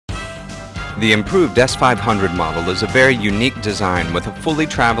The improved S500 model is a very unique design with a fully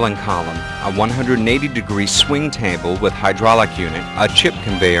traveling column, a 180-degree swing table with hydraulic unit, a chip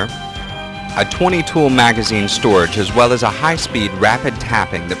conveyor, a 20-tool magazine storage, as well as a high-speed rapid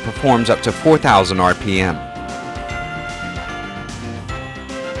tapping that performs up to 4,000 RPM.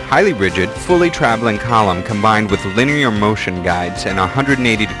 Highly rigid, fully traveling column combined with linear motion guides and a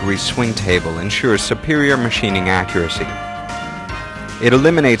 180-degree swing table ensures superior machining accuracy. It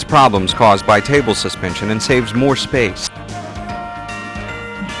eliminates problems caused by table suspension and saves more space.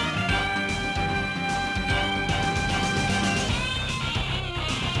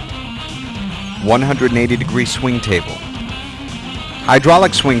 "180-degree swing table."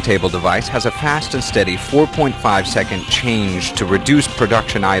 Hydraulic swing table device has a fast and steady 4.5-second change to reduce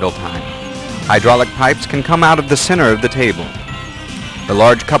production idle time. Hydraulic pipes can come out of the center of the table. The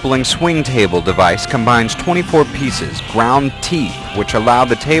large coupling swing table device combines 24 pieces, ground teeth, which allow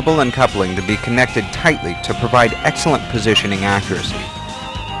the table and coupling to be connected tightly to provide excellent positioning accuracy.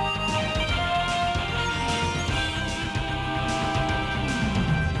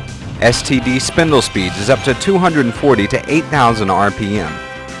 STD spindle speeds is up to 240 to 8,000 RPM.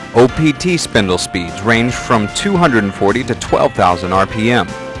 OPT spindle speeds range from 240 to 12,000 RPM.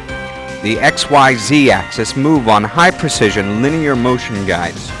 The XYZ axis move on high-precision linear motion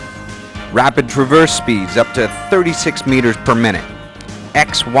guides. Rapid traverse speeds up to 36 meters per minute,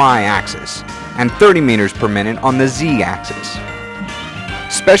 XY axis, and 30 meters per minute on the Z axis.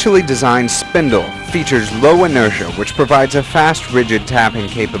 Specially designed spindle features low inertia, which provides a fast, rigid tapping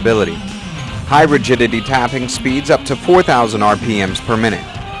capability. High rigidity tapping speeds up to 4,000 RPMs per minute.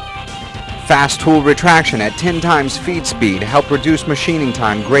 Fast tool retraction at 10 times feed speed help reduce machining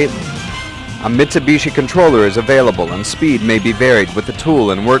time greatly. A Mitsubishi controller is available and speed may be varied with the tool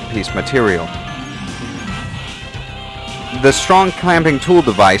and workpiece material. The strong clamping tool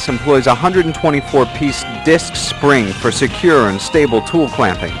device employs a 124-piece disc spring for secure and stable tool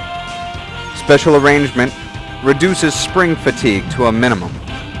clamping. Special arrangement reduces spring fatigue to a minimum.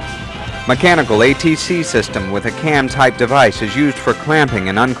 Mechanical ATC system with a cam-type device is used for clamping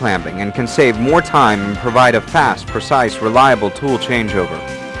and unclamping and can save more time and provide a fast, precise, reliable tool changeover.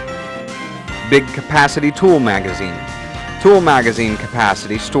 Big capacity tool magazine. Tool magazine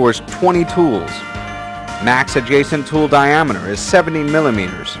capacity stores 20 tools. Max adjacent tool diameter is 70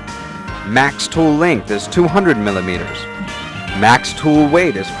 millimeters. Max tool length is 200 millimeters. Max tool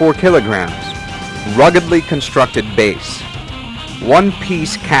weight is 4 kilograms. Ruggedly constructed base.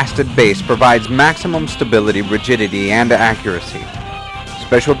 One-piece casted base provides maximum stability, rigidity, and accuracy.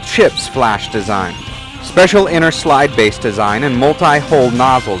 Special chips flash design. Special inner slide base design and multi-hole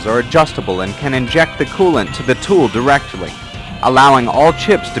nozzles are adjustable and can inject the coolant to the tool directly, allowing all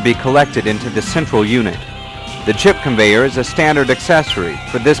chips to be collected into the central unit. The chip conveyor is a standard accessory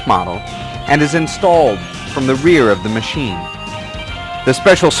for this model and is installed from the rear of the machine. The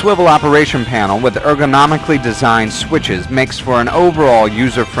special swivel operation panel with ergonomically designed switches makes for an overall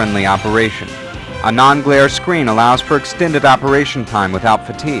user-friendly operation. A non-glare screen allows for extended operation time without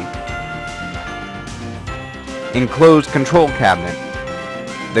fatigue. Enclosed control cabinet.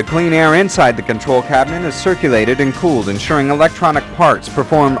 The clean air inside the control cabinet is circulated and cooled, ensuring electronic parts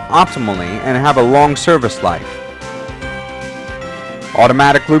perform optimally and have a long service life.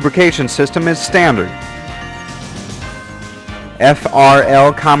 Automatic lubrication system is standard.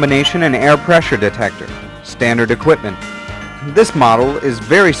 FRL combination and air pressure detector. Standard equipment. This model is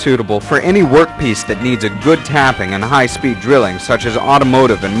very suitable for any workpiece that needs a good tapping and high-speed drilling, such as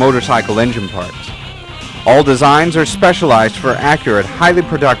automotive and motorcycle engine parts. All designs are specialized for accurate, highly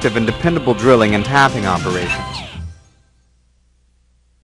productive, and dependable drilling and tapping operations.